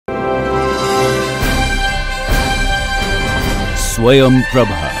Swayam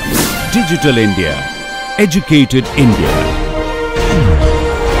Prabha. Digital India. Educated India.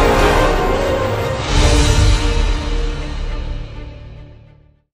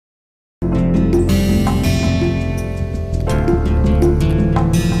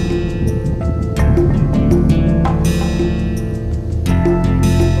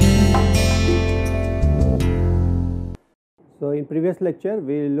 So, in previous lecture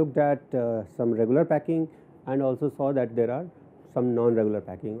we looked at some regular packing and also saw that there are some non-regular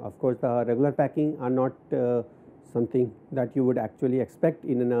packing. Of course, the regular packing are not something that you would actually expect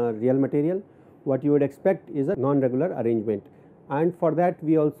in a real material. What you would expect is a non-regular arrangement, and for that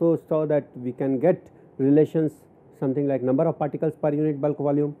we also saw that we can get relations something like number of particles per unit bulk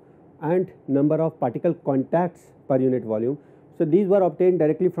volume and number of particle contacts per unit volume. So, these were obtained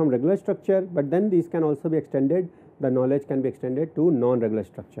directly from regular structure, but then these can also be extended, the knowledge can be extended to non-regular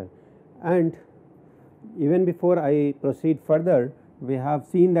structure. And even before I proceed further, we have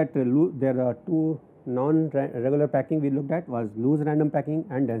seen that there are two non-regular packing we looked at, was loose random packing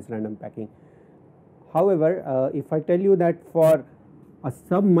and dense random packing. However, if I tell you that for a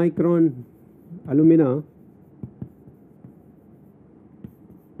sub-micron alumina,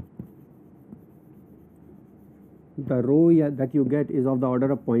 the rho that you get is of the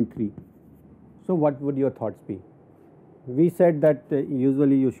order of 0.3. So, what would your thoughts be? We said that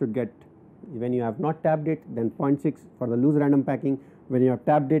usually you should get, when you have not tapped it, then 0.6 for the loose random packing. When you have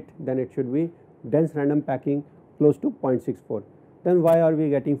tapped it, then it should be dense random packing close to 0.64. Then why are we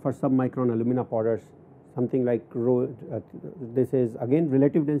getting for sub-micron alumina powders something like rho? This is again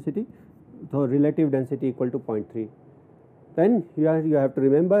relative density. So, relative density equal to 0.3. Then you have to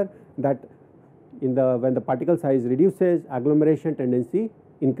remember that in the when the particle size reduces, agglomeration tendency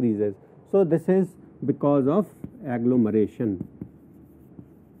increases. So, this is because of agglomeration.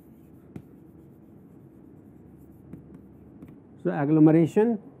 So,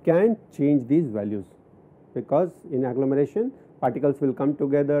 agglomeration can change these values, because in agglomeration particles will come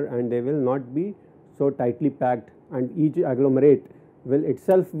together and they will not be so tightly packed, and each agglomerate will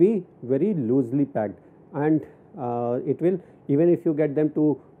itself be very loosely packed, and it will, even if you get them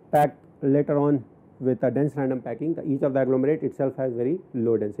to pack later on with a dense random packing, each of the agglomerate itself has very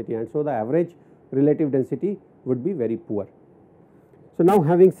low density, and so the average relative density would be very poor. So, now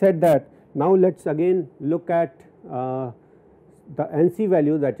having said that, now let us again look at the NC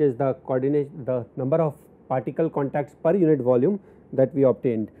value, that is the coordinate, the number of particle contacts per unit volume that we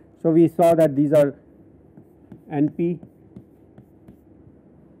obtained. So, we saw that these are NP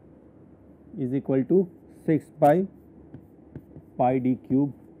is equal to 6 by pi d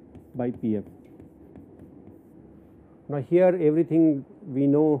cube by Pf. Now, here everything we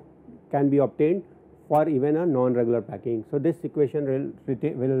know can be obtained for even a non-regular packing. So, this equation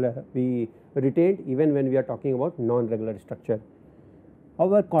will be retained even when we are talking about non-regular structure.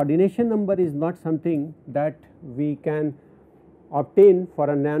 Our coordination number is not something that we can obtain for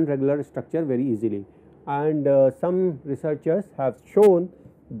a non-regular structure very easily, and some researchers have shown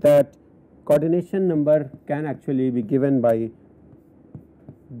that coordination number can actually be given by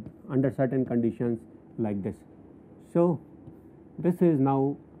under certain conditions like this. So, this is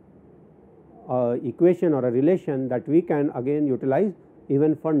now a equation or a relation that we can again utilize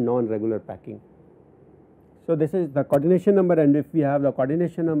even for non-regular packing. So, this is the coordination number, and if we have the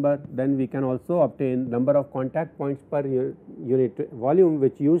coordination number, then we can also obtain number of contact points per unit volume,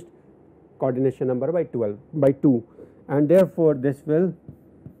 which used coordination number by 2, and therefore, this will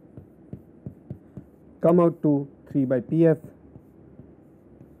come out to 3 by Pf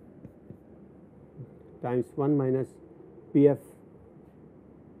times 1 minus Pf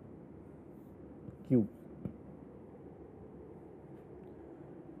cube.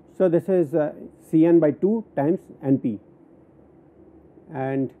 So, this is Cn by 2 times Np,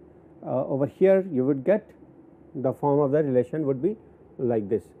 and over here you would get the form of the relation would be like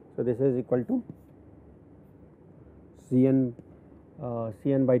this. So, this is equal to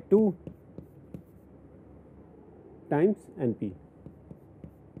Cn by 2 times Np.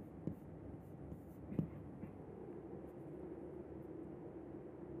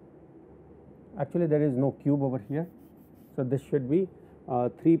 Actually, there is no cube over here. So, this should be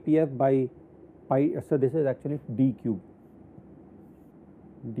 3 Pf by pi. So, this is actually d cube,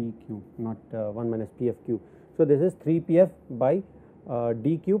 not 1 minus Pf cube. So, this is 3 Pf by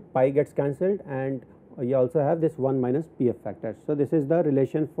d cube, pi gets cancelled, and you also have this 1 minus Pf factor. So, this is the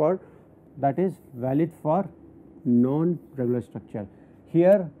relation for that is valid for non-regular structure.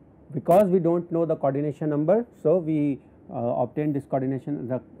 Here, because we do not know the coordination number, so we obtained this coordination,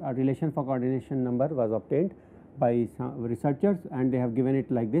 the relation for coordination number was obtained by some researchers, and they have given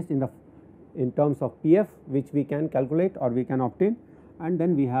it like this. In the in terms of PF, which we can calculate or we can obtain, and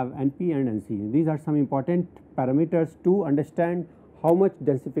then we have NP and NC. These are some important parameters to understand how much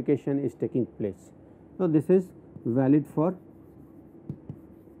densification is taking place. So, this is valid for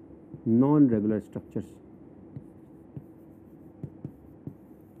non-regular structures.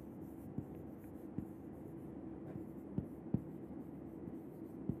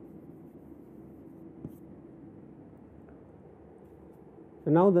 So,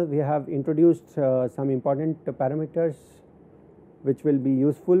 now that we have introduced some important parameters which will be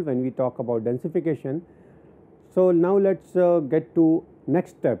useful when we talk about densification. So, now let us get to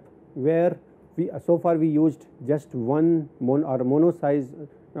next step, where we so far we used just one mono-sized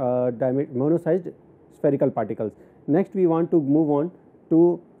spherical particles. Next we want to move on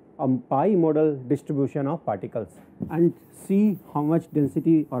to a pi-modal distribution of particles and see how much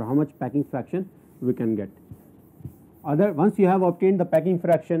density or how much packing fraction we can get. Once you have obtained the packing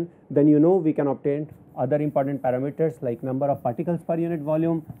fraction, then you know we can obtain other important parameters like number of particles per unit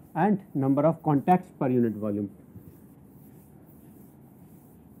volume and number of contacts per unit volume.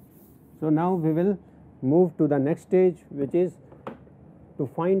 So, now we will move to the next stage, which is to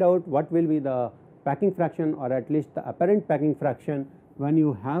find out what will be the packing fraction or at least the apparent packing fraction when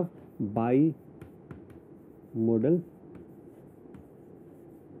you have bi-modal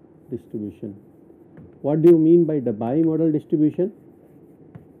distribution. What do you mean by the bi-modal distribution?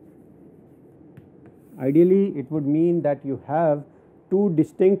 Ideally, it would mean that you have two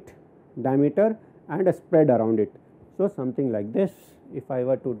distinct diameter and a spread around it. So, something like this, if I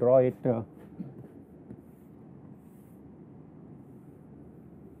were to draw it, so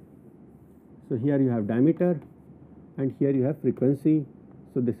here you have diameter and here you have frequency.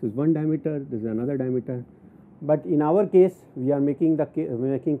 So, this is one diameter, this is another diameter, but in our case we are making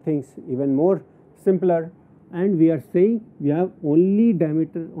things even more simpler, and we are saying we have only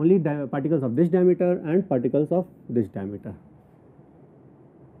particles of this diameter and particles of this diameter.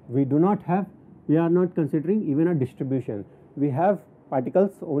 We are not considering even a distribution. We have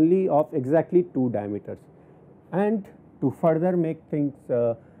particles only of exactly two diameters, and to further make things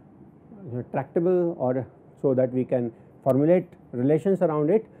tractable or so that we can formulate relations around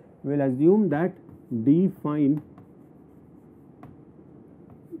it, we will assume that d fine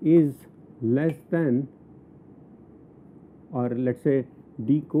is less than, or let us say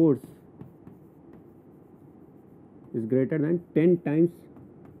d coarse is greater than 10 times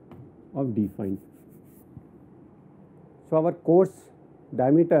of d fine. So, our coarse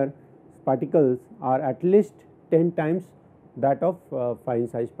diameter particles are at least 10 times that of fine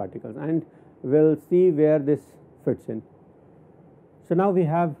sized particles, and we will see where this fits in. So, now we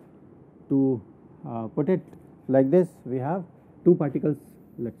have to put it like this. We have two particles,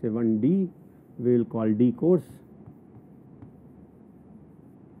 let us say one d, we will call d coarse,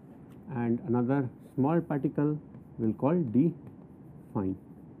 and another small particle we will call d fine.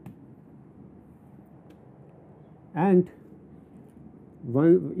 And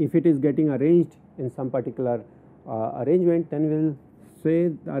if it is getting arranged in some particular arrangement, then we will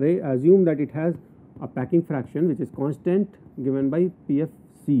say assume that it has a packing fraction which is constant given by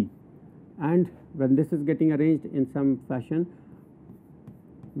PFC, and when this is getting arranged in some fashion,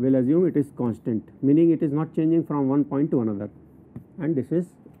 we will assume it is constant, meaning it is not changing from one point to another, and this is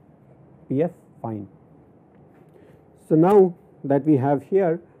PF fine. So, now that we have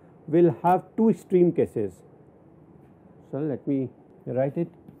here, we will have two extreme cases. So, let me write it.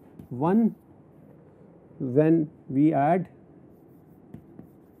 One, when we add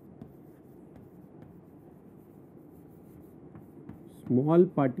small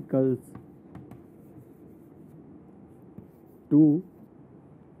particles to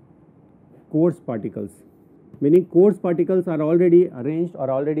coarse particles, meaning coarse particles are already arranged or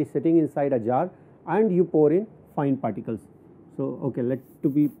already sitting inside a jar, and you pour in fine particles. So, okay, to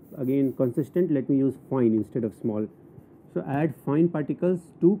be again consistent, let me use fine instead of small. So, add fine particles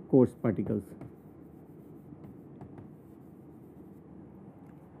to coarse particles.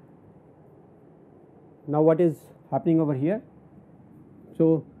 Now, what is happening over here?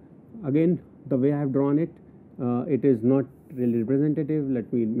 So, again the way I have drawn it, it is not really representative.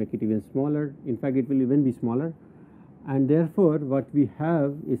 Let me make it even smaller. In fact, it will even be smaller, and therefore, what we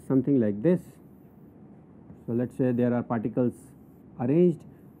have is something like this. So, let us say there are particles arranged,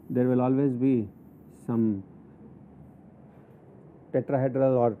 there will always be some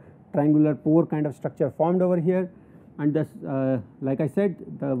tetrahedral or triangular pore kind of structure formed over here, and this like I said,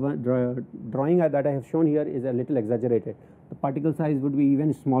 the drawing that I have shown here is a little exaggerated. The particle size would be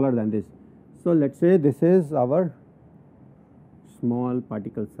even smaller than this. So, let us say this is our small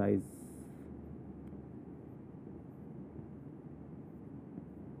particle size.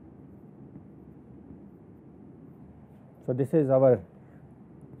 So, this is our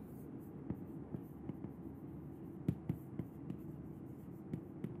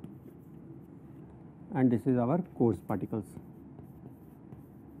and this is our coarse particles.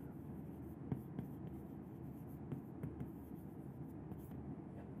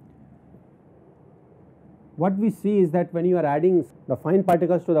 What we see is that when you are adding the fine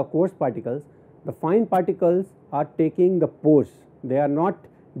particles to the coarse particles, the fine particles are taking the pores, they are not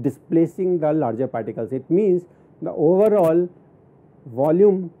displacing the larger particles. It means the overall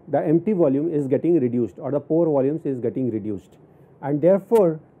volume, the empty volume is getting reduced, or the pore volumes is getting reduced, and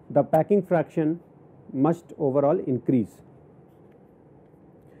therefore, the packing fraction must overall increase.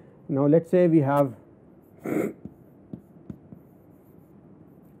 Now, let us say we have,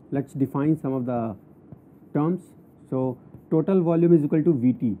 let us define some of the terms. So, total volume is equal to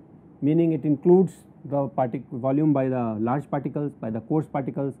Vt, meaning it includes the volume by the large particles, by the coarse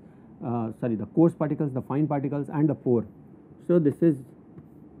particles, the coarse particles, the fine particles and the pore. So, this is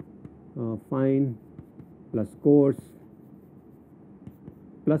fine plus coarse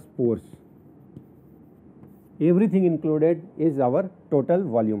plus pores, everything included is our total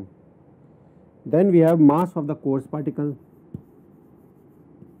volume. Then we have mass of the coarse particle,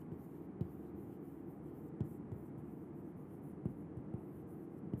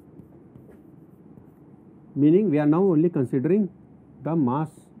 meaning we are now only considering the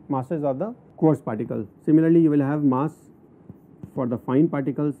masses of the coarse particle. Similarly, you will have mass for the fine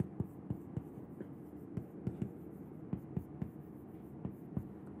particles,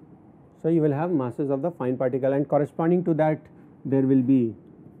 so you will have masses of the fine particle, and corresponding to that there will be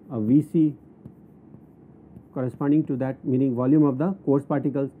a Vc, corresponding to that, meaning volume of the coarse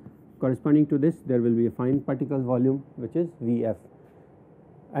particles, corresponding to this there will be a fine particle volume, which is Vf.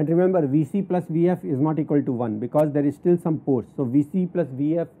 And remember, Vc plus Vf is not equal to 1, because there is still some pores. So, Vc plus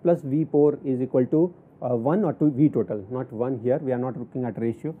Vf plus V pore is equal to 1 or to V total, not 1 here, we are not looking at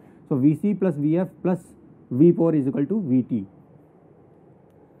ratio. So, Vc plus Vf plus V pore is equal to Vt.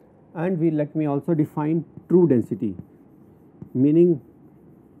 And let me also define true density, meaning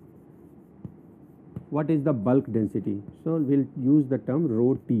what is the bulk density. So, we will use the term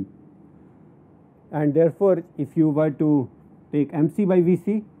rho T, and therefore, if you were to take MC by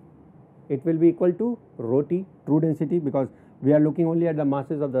Vc, it will be equal to rho T, true density, because we are looking only at the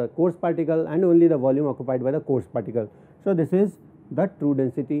masses of the coarse particle and only the volume occupied by the coarse particle. So, this is the true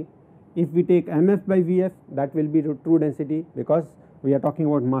density. If we take MF by Vf, that will be true density, because we are talking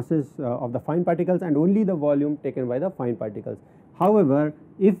about masses of the fine particles and only the volume taken by the fine particles. However,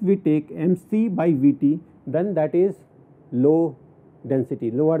 if we take MC by Vt, then that is low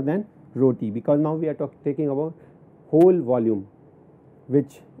density, lower than rho T, because now we are taking about whole volume,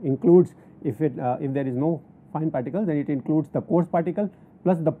 which includes, if there is no fine particle, then it includes the coarse particle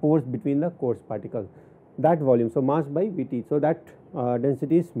plus the pores between the coarse particles, that volume. So, mass by Vt, so that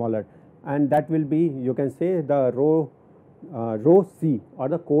density is smaller, and that will be, you can say, the rho C, or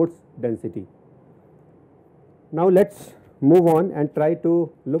the coarse density. Now, let us move on and try to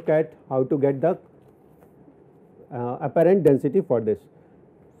look at how to get the apparent density for this.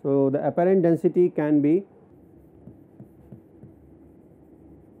 So, the apparent density can be,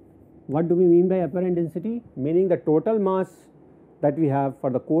 what do we mean by apparent density? Meaning the total mass that we have for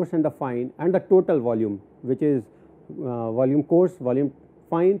the coarse and the fine, and the total volume, which is volume coarse, volume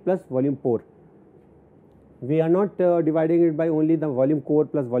fine plus volume pore. We are not dividing it by only the volume core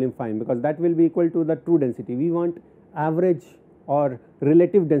plus volume fine, because that will be equal to the true density. We want average or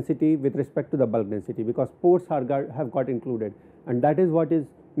relative density with respect to the bulk density, because pores have got included, and that is what is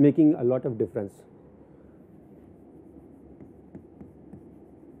making a lot of difference.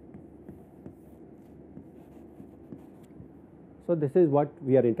 So, this is what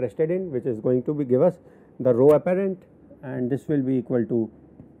we are interested in, which is going to give us the rho apparent, and this will be equal to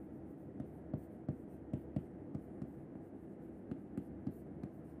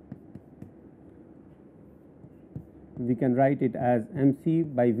we can write it as MC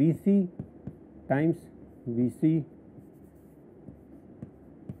by Vc times Vc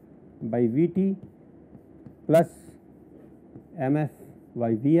by Vt plus Mf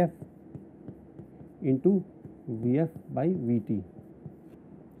by Vf into Vf by Vt.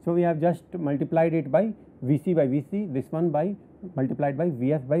 So, we have just multiplied it by Vc by Vc, this one by multiplied by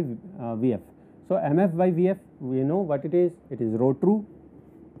Vf by Vf. So, Mf by Vf, we know what it is rho true.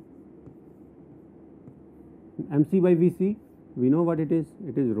 MC by Vc, we know what it is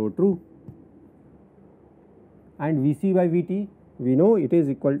rho true, and Vc by Vt, we know it is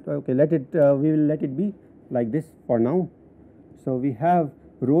equal to, okay, we will let it be like this for now. So, we have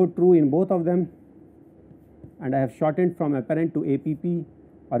rho true in both of them, and I have shortened from apparent to APP,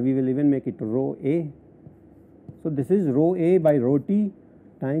 or we will even make it rho A. So, this is rho A by rho T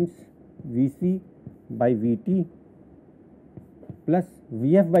times Vc by Vt plus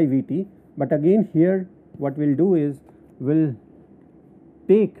Vf by Vt, but again here what we will do is we will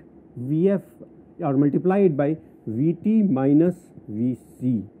take Vf or multiply it by Vt minus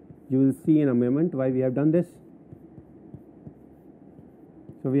Vc. You will see in a moment why we have done this.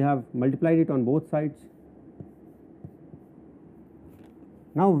 So, we have multiplied it on both sides.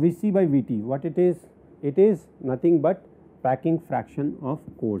 Now, Vc by Vt, what it is? It is nothing but packing fraction of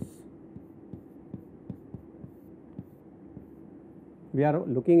course. We are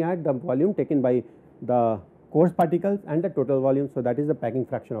looking at the volume taken by the coarse particles and the total volume. So, that is the packing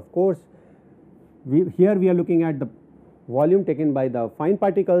fraction of coarse. Here we are looking at the volume taken by the fine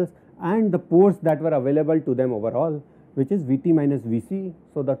particles and the pores that were available to them overall, which is Vt minus Vc.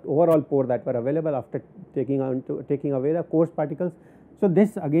 So, the overall pore that were available after taking away the coarse particles. So,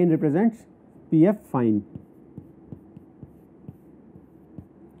 this again represents Pf fine,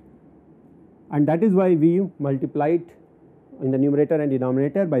 and that is why we multiplied in the numerator and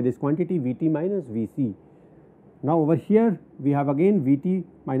denominator by this quantity Vt minus Vc. Now, over here we have again Vt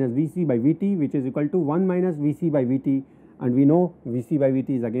minus Vc by Vt, which is equal to 1 minus Vc by Vt, and we know Vc by Vt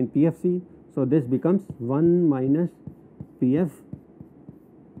is again Pfc. So, this becomes 1 minus Pf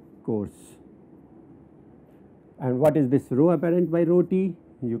coarse. And what is this rho apparent by rho T?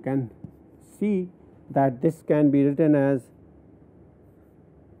 You can see that this can be written as,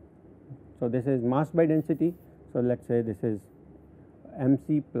 so this is mass by density. So, let us say this is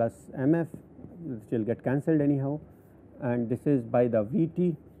mc plus mf, this will get cancelled anyhow, and this is by the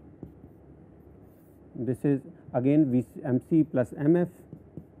Vt, this is again mc plus mf,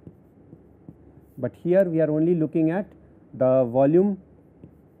 but here we are only looking at the volume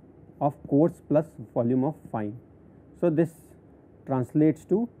of coarse plus volume of fine. So, this translates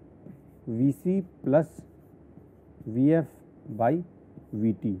to Vc plus Vf by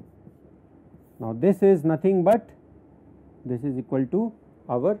Vt. Now, this is nothing but this is equal to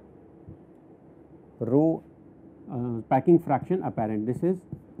our rho packing fraction apparent. This is,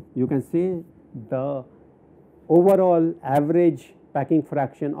 you can say, the overall average packing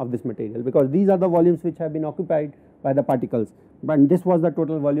fraction of this material, because these are the volumes which have been occupied by the particles, but this was the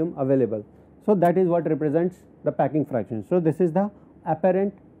total volume available. So, that is what represents the packing fraction. So, this is the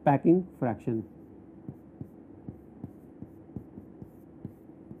apparent packing fraction.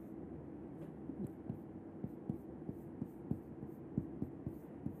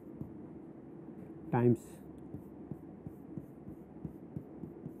 Times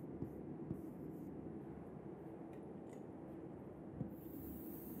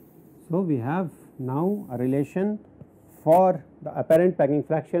so we have now a relation for the apparent packing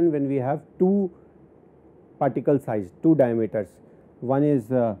fraction when we have two particle size, two diameters. One is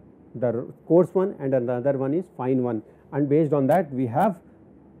the coarse one and another one is fine one, and based on that we have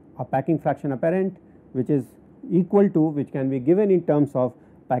a packing fraction apparent which is equal to, which can be given in terms of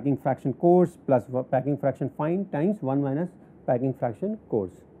packing fraction coarse plus packing fraction fine times 1 minus packing fraction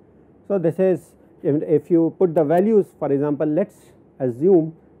coarse. So, this is, if you put the values, for example, let us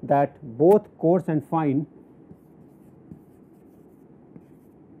assume that both coarse and fine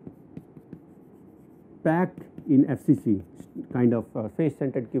packed in FCC kind of face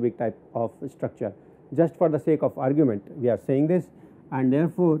centered cubic type of structure. Just for the sake of argument we are saying this, and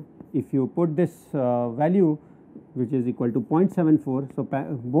therefore, if you put this value which is equal to 0.74. So,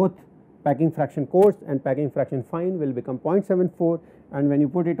 both packing fraction coarse and packing fraction fine will become 0.74, and when you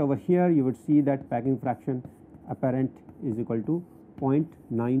put it over here you would see that packing fraction apparent is equal to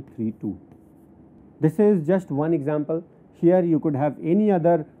 0.932. This is just one example. Here you could have any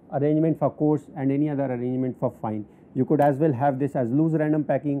other arrangement for coarse and any other arrangement for fine. You could as well have this as loose random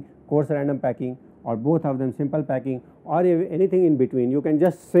packing, coarse random packing, or both of them simple packing, or anything in between. You can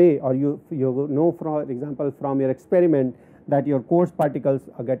just say, or you know, for example, from your experiment that your coarse particles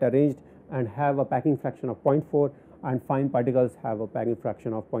get arranged and have a packing fraction of 0.4 and fine particles have a packing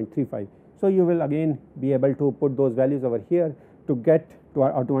fraction of 0.35. So, you will again be able to put those values over here to get to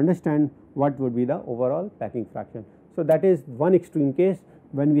or to understand what would be the overall packing fraction. So, that is one extreme case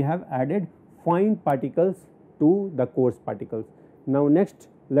when we have added fine particles to the coarse particles. Now, next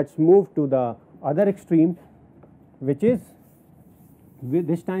let us move to the other extreme, which is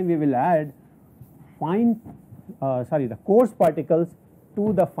this time we will add the coarse particles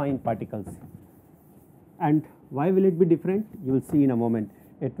to the fine particles. And why will it be different? You will see in a moment.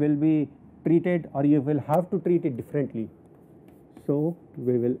 It will be treated, or you will have to treat it differently. So,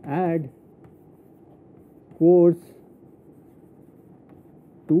 we will add coarse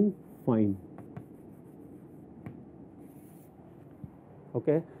to fine.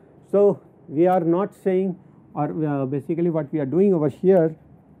 Okay. So, we are not saying or basically what we are doing over here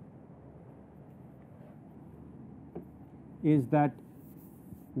is that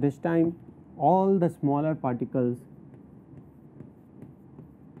this time all the smaller particles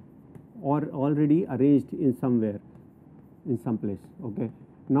are already arranged in somewhere, in some place. Okay.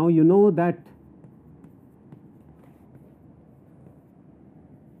 Now you know that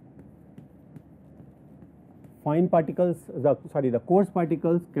fine particles, the coarse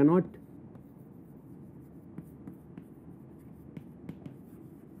particles cannot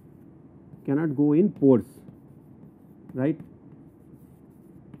go in pores, right?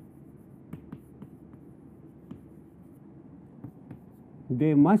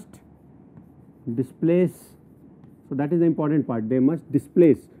 They must displace. So that is the important part. They must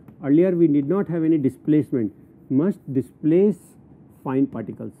displace. Earlier we did not have any displacement. Must displace fine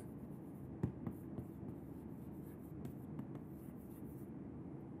particles.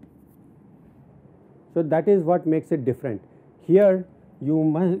 So that is what makes it different. Here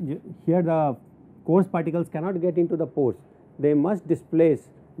here the coarse particles cannot get into the pores. They must displace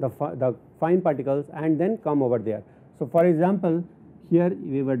the fine particles and then come over there. So for example, here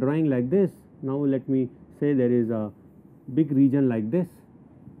we were drawing like this. Now let me say there is a big region like this,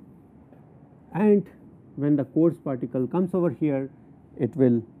 and when the coarse particle comes over here, it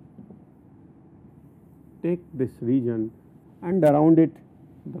will take this region, and around it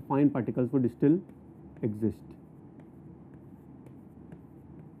the fine particles would still exist.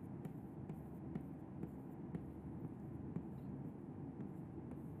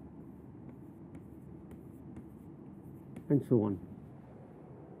 And so on.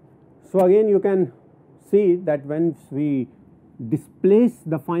 So again you can see that when we displace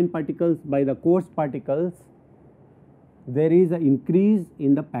the fine particles by the coarse particles, there is an increase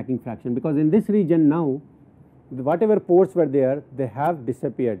in the packing fraction, because in this region now whatever pores were there, they have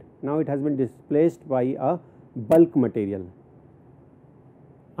disappeared. Now it has been displaced by a bulk material.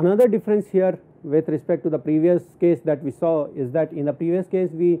 Another difference here with respect to the previous case that we saw is that in the previous case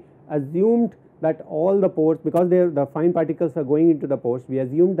we assumed that all the pores, because the fine particles are going into the pores, we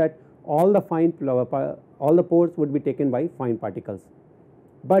assumed that all the pores would be taken by fine particles.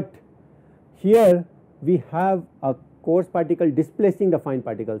 But here we have a coarse particle displacing the fine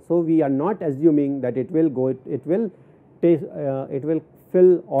particles. So we are not assuming that it will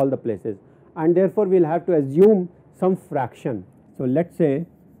fill all the places, and therefore we will have to assume some fraction. So let us say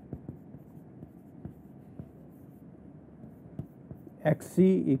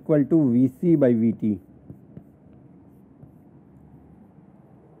Xc equal to Vc by Vt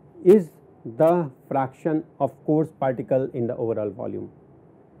is the fraction of coarse particle in the overall volume,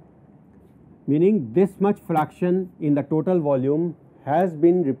 meaning this much fraction in the total volume has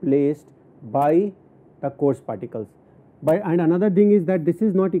been replaced by the coarse particles. And another thing is that this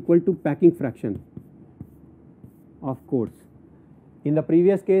is not equal to packing fraction of coarse. In the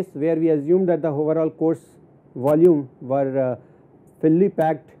previous case where we assumed that the overall coarse volume were fully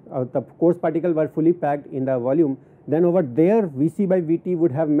packed, the coarse particle were fully packed in the volume, then over there Vc by Vt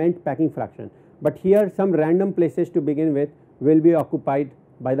would have meant packing fraction. But here some random places to begin with will be occupied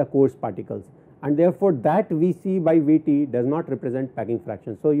by the coarse particles, and therefore that Vc by Vt does not represent packing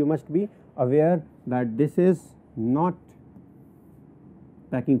fraction. So you must be aware that this is not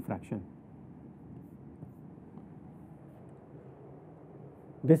packing fraction.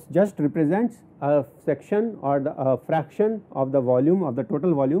 This just represents a section or a fraction of the volume, of the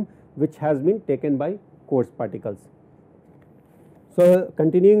total volume, which has been taken by coarse particles. So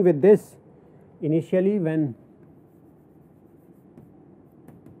continuing with this, initially when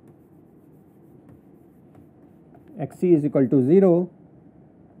Xc is equal to 0,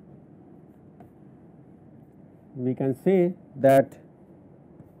 we can say that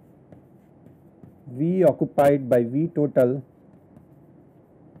V occupied by V total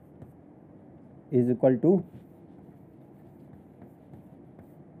is equal to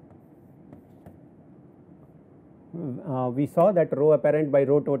we saw that rho apparent by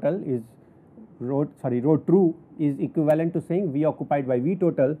rho total is rho true is equivalent to saying V occupied by V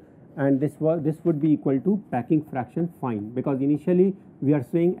total, and this would be equal to packing fraction fine, because initially we are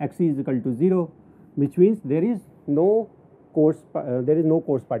saying Xc is equal to 0, which means there is no coarse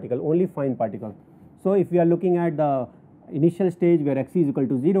particle, only fine particle. So if we are looking at the initial stage where Xc is equal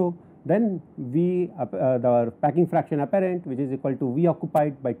to 0, then the packing fraction apparent, which is equal to V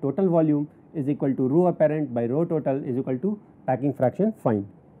occupied by total volume, is equal to rho apparent by rho total is equal to packing fraction fine.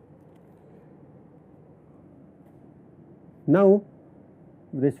 Now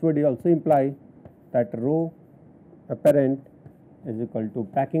this would also imply that rho apparent is equal to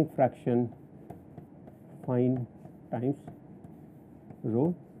packing fraction fine times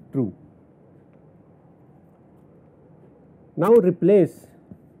rho true. Now replace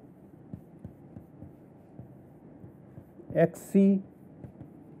XC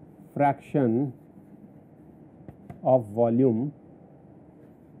fraction of volume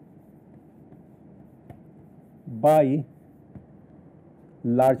by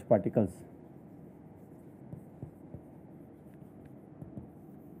large particles.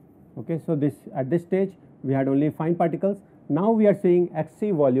 Okay, so this at this stage we had only fine particles. Now we are saying XC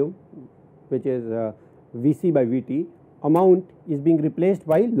volume, which is Vc by Vt, amount is being replaced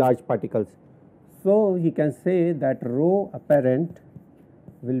by large particles. So you can say that rho apparent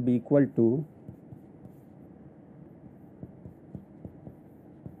will be equal to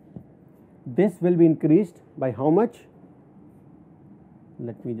this will be increased by how much?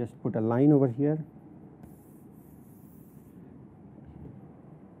 Let me just put a line over here.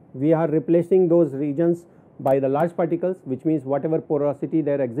 We are replacing those regions by the large particles, which means whatever porosity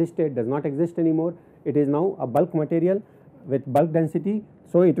there existed does not exist anymore. It is now a bulk material with bulk density.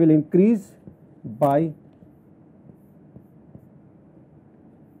 So it will increase by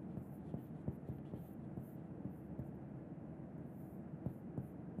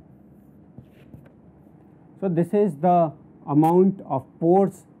so this is the amount of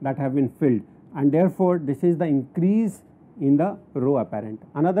pores that have been filled, and therefore this is the increase in the rho apparent.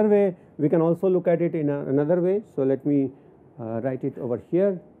 Another way we can also look at it in another way. So let me write it over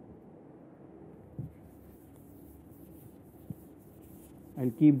here. I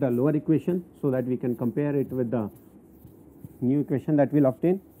will keep the lower equation so that we can compare it with the new equation that we will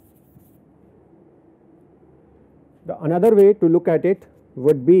obtain. The another way to look at it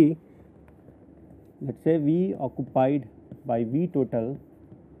would be, let us say V occupied by V total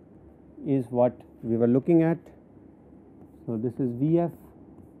is what we were looking at. So this is Vf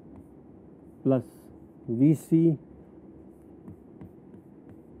plus Vc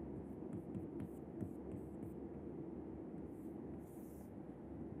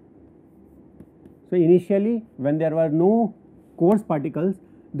so initially when there were no coarse particles,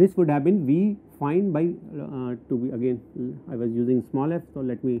 this would have been V fine by to be again I was using small f, so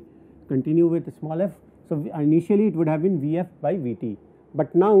let me continue with small f. So initially it would have been Vf by Vt,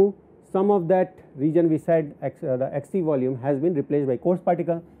 but now some of that region we said the Xc volume has been replaced by coarse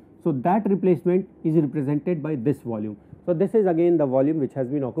particle. So that replacement is represented by this volume. So this is again the volume which has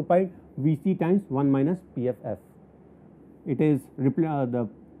been occupied, Vc times 1 minus Pff. It is the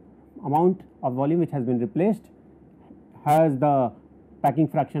amount of volume which has been replaced has the packing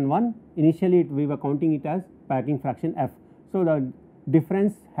fraction 1. Initially we were counting it as packing fraction f. So the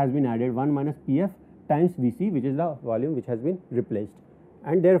difference has been added 1 minus Pf times Vc, which is the volume which has been replaced,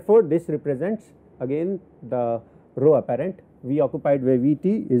 and therefore this represents again the rho apparent. V occupied by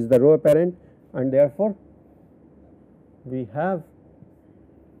Vt is the rho apparent, and therefore we have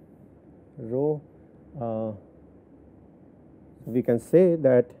rho we can say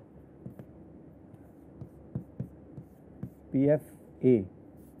that Pfa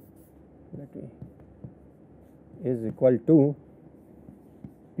is equal to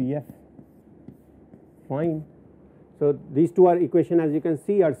Pf fine. So these two are equation, as you can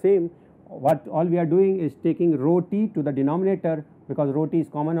see, are same. What all we are doing is taking rho t to the denominator, because rho t is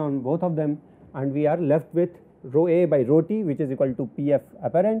common on both of them, and we are left with rho a by rho t, which is equal to Pf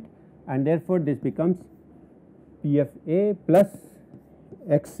apparent, and therefore this becomes Pfa plus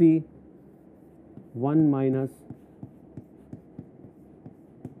Xc 1 minus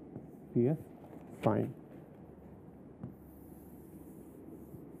Pf fine.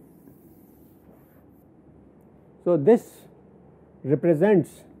 So this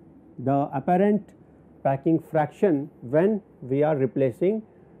represents the apparent packing fraction when we are replacing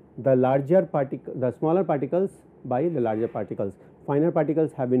the larger particle, the smaller particles by the larger particles. Finer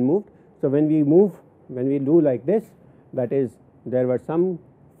particles have been moved. So when we move, when we do like this, that is there were some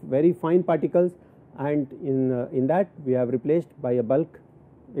very fine particles, and in that we have replaced by a bulk.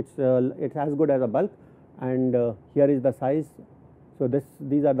 It's as good as a bulk, and here is the size. So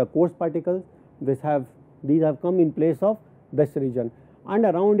these are the coarse particles. These have come in place of this region, and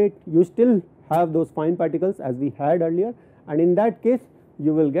around it you still have those fine particles as we had earlier, and in that case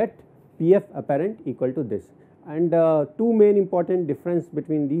you will get Pf apparent equal to this. And two main important difference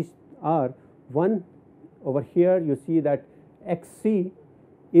between these are, one, over here you see that Xc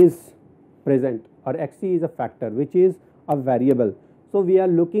is present, or Xc is a factor which is a variable. So we are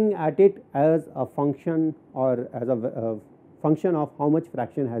looking at it as a function, or as a function of how much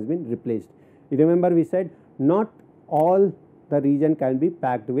fraction has been replaced. You remember we said not all the region can be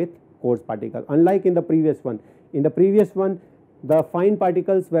packed with coarse particle, unlike in the previous one. In the previous one the fine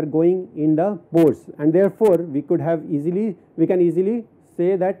particles were going in the pores, and therefore we can easily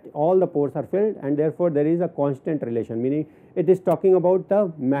say that all the pores are filled, and therefore there is a constant relation, meaning it is talking about the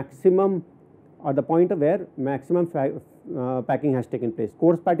maximum or the point where maximum packing has taken place.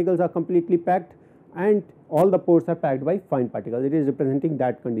 Coarse particles are completely packed and all the pores are packed by fine particles. It is representing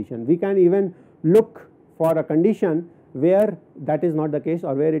that condition. We can even look for a condition where that is not the case,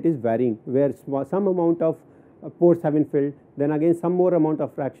 or where it is varying, where some amount of pores have been filled, then again some more amount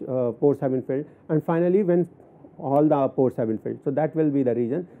of pores have been filled, and finally when all the pores have been filled. So, that will be the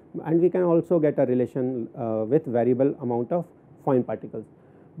region, and we can also get a relation with variable amount of fine particles.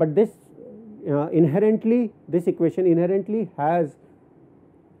 But this inherently, this equation inherently has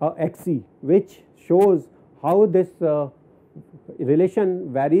a XC, which shows how this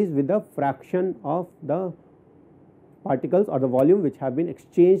relation varies with the fraction of the particles or the volume which have been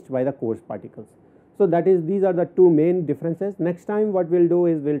exchanged by the coarse particles. So, that is, these are the two main differences. Next time what we will do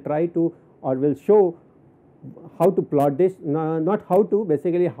is we will try to, or we will show how to plot this, not how to,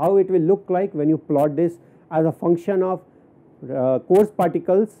 basically how it will look like when you plot this as a function of coarse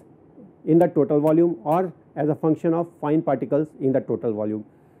particles in the total volume or as a function of fine particles in the total volume.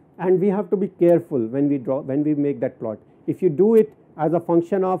 And we have to be careful when we make that plot. If you do it as a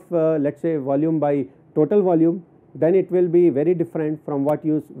function of let us say volume by total volume, then it will be very different from what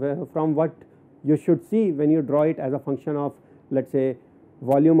you should see when you draw it as a function of, let us say,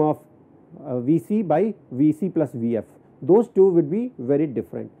 volume of Vc by Vc plus Vf. Those two would be very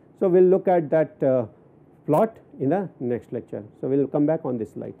different. So, we will look at that plot in the next lecture. So, we will come back on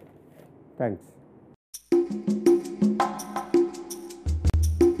this slide. Thanks.